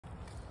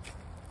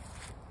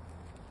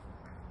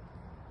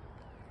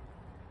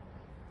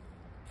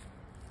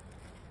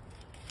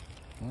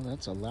Well,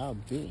 that's a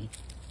loud bee.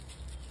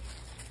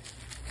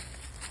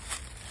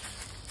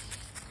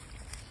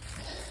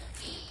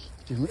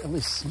 You can really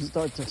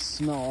start to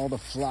smell all the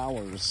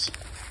flowers,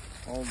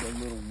 all the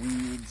little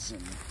weeds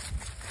and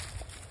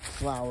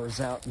flowers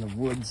out in the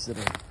woods that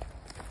are,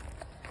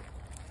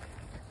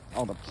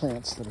 all the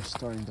plants that are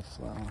starting to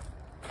flower.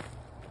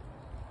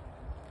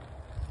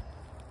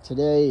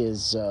 Today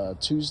is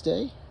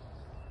Tuesday,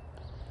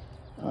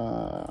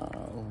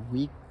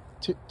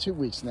 two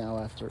weeks now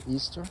after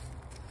Easter.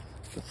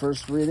 The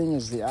first reading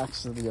is the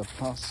Acts of the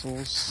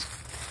Apostles,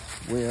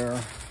 where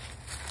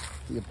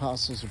the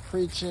apostles are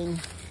preaching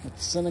at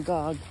the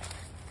synagogue,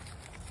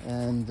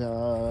 and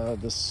the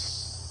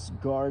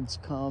guards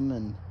come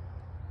and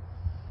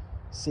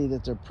see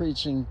that they're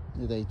preaching.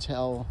 They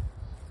tell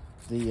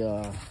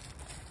the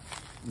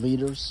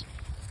leaders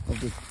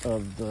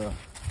of the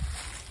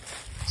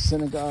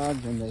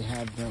synagogue, and they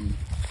have them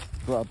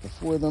brought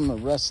before them,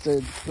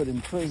 arrested, put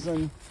in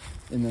prison.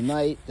 In the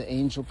night, the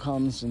angel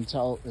comes and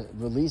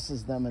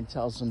releases them and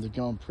tells them to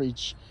go and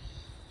preach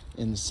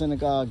in the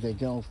synagogue. They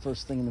go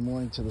first thing in the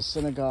morning to the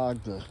synagogue.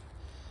 The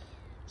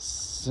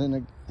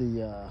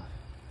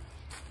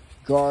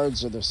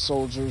guards or the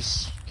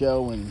soldiers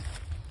go and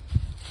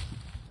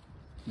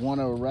want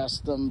to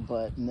arrest them,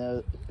 but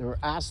no, or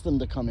ask them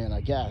to come in,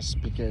 I guess,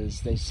 because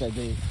they said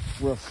they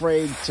were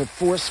afraid to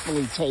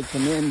forcefully take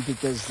them in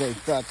because they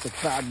thought the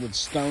crowd would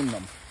stone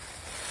them.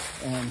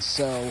 And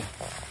so,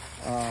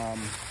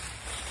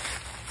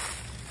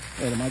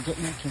 wait, am I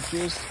getting that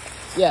confused?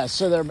 Yeah,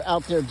 so they're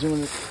out there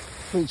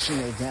preaching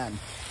again.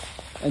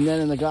 And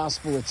then in the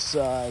gospel, it's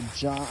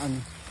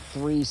John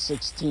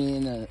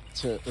 3:16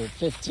 to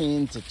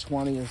 15 to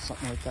 20 or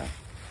something like that,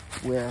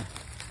 where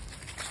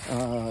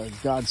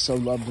God so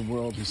loved the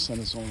world, he sent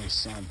his only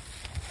son.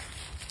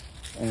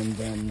 And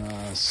then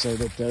so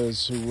that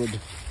those who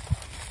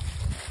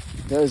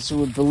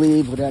would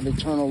believe would have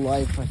eternal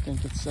life, I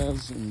think it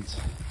says, and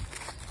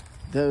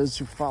those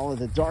who follow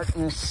the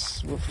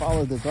darkness will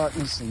follow the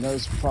darkness, and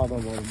those who follow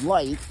the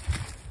light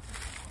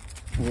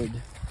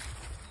would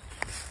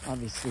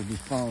obviously be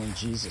following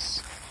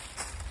Jesus.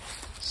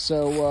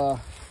 So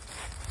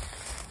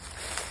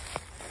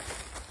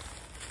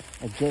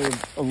I gave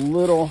a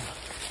little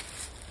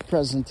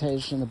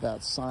presentation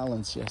about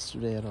silence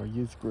yesterday at our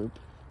youth group,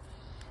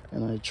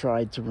 and I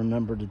tried to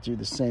remember to do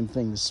the same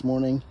thing this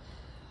morning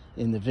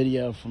in the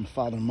video from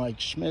Father Mike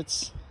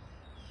Schmitz.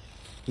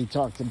 He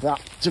talked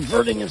about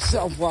diverting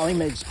himself while he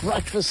makes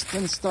breakfast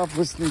and stuff,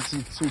 listening to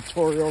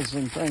tutorials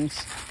and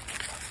things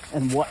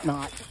and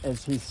whatnot,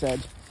 as he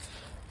said.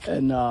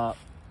 And I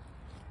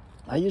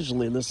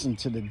usually listen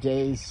to the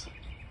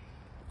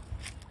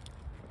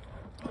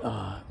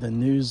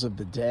news of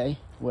the day,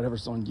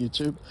 whatever's on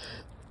YouTube,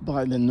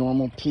 by the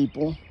normal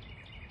people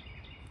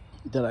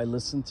that I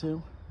listen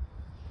to,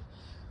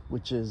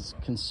 which is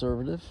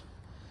conservative.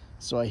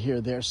 So I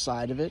hear their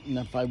side of it, and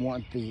if I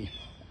want the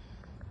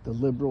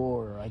liberal,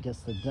 or I guess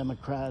the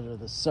Democrat or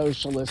the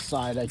socialist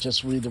side, I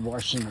just read the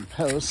Washington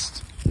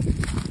Post.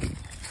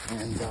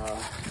 And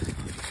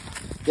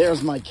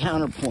there's my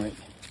counterpoint: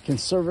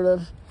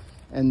 conservative,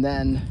 and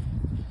then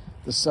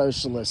the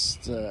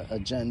socialist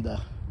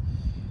agenda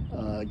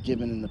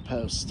given in the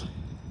Post,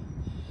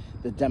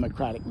 the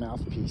Democratic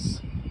mouthpiece.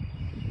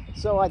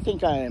 So I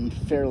think I am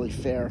fairly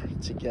fair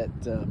to get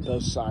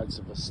both sides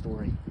of a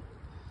story.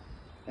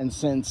 And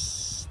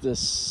since the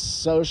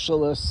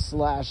socialists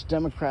 /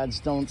 Democrats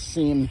don't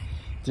seem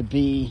to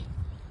be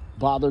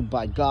bothered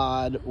by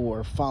God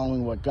or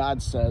following what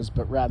God says,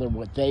 but rather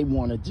what they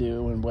want to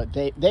do and what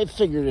they've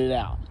figured it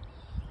out.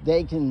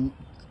 They can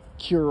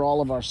cure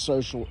all of our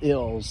social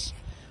ills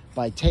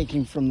by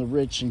taking from the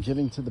rich and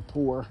giving to the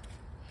poor.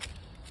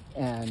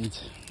 And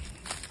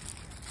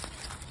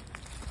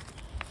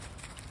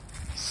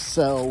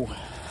so,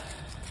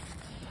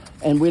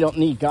 and we don't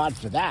need God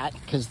for that,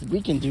 because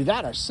we can do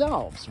that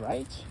ourselves,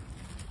 right?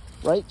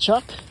 Right,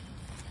 Chuck?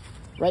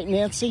 Right,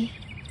 Nancy?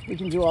 We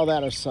can do all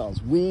that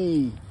ourselves.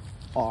 We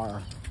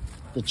are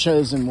the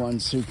chosen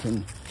ones who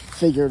can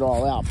figure it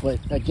all out. But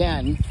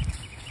again,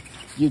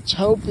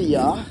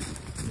 utopia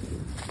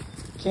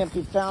can't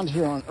be found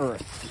here on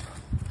earth.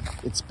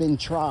 It's been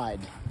tried.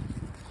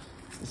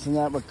 Isn't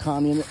that what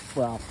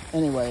well,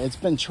 anyway, it's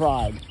been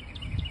tried.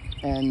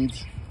 And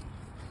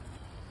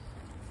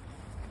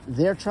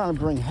they're trying to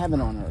bring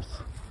heaven on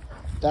earth.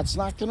 That's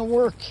not going to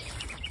work,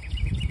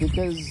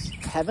 because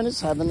heaven is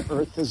heaven,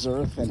 earth is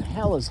earth, and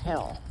hell is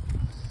hell.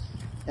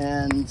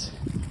 And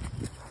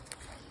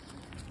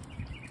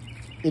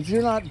if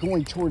you're not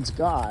going towards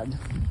God,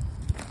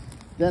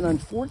 then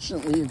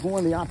unfortunately you're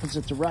going the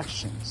opposite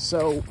direction.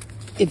 So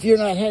if you're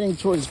not heading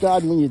towards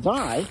God when you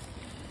die,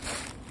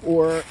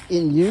 or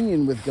in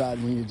union with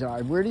God when you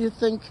die, where do you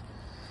think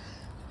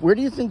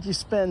you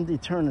spend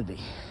eternity?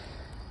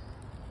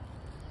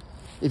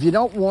 If you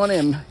don't want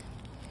him,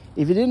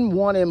 if you didn't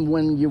want him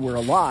when you were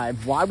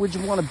alive, why would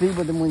you want to be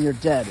with him when you're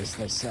dead, as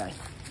they say?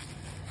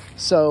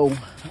 So,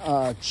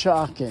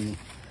 Chuck and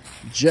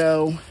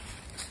Joe,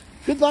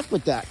 good luck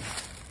with that.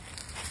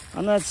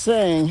 I'm not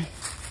saying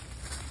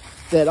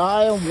that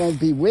I won't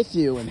be with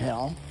you in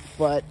hell,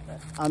 but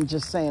I'm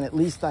just saying at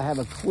least I have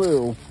a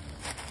clue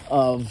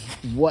of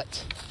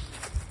what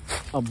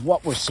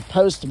we're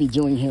supposed to be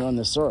doing here on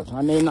this earth.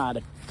 I may not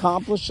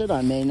accomplish it,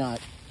 I may not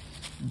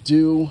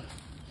be,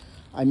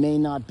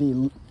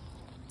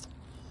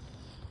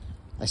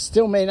 I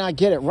still may not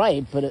get it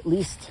right, but at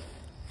least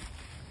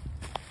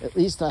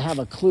I have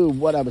a clue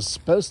what I was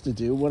supposed to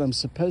do, what I'm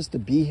supposed to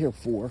be here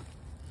for.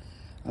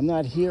 I'm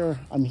not here,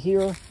 I'm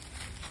here.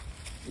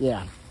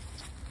 Yeah.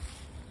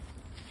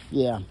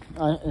 Yeah,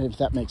 if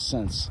that makes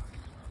sense.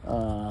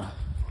 I'm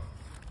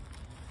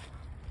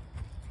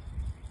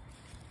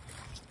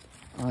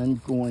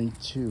going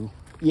to,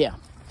 yeah.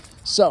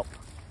 So,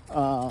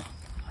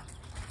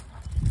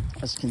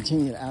 let's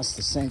continue to ask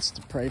the saints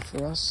to pray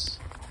for us.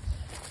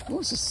 What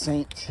was a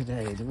saint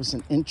today? There was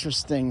an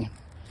interesting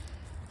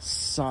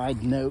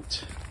side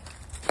note.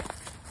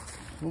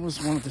 What was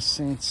one of the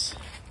saints?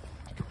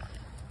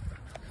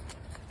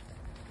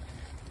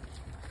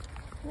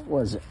 What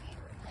was it?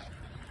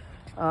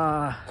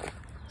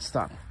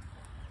 Stop.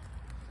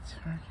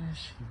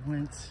 Turkish, he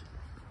went.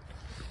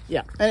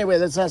 Yeah, anyway,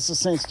 let's ask the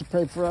saints to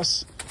pray for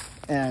us,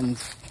 and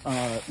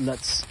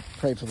let's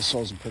pray for the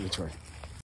souls in purgatory.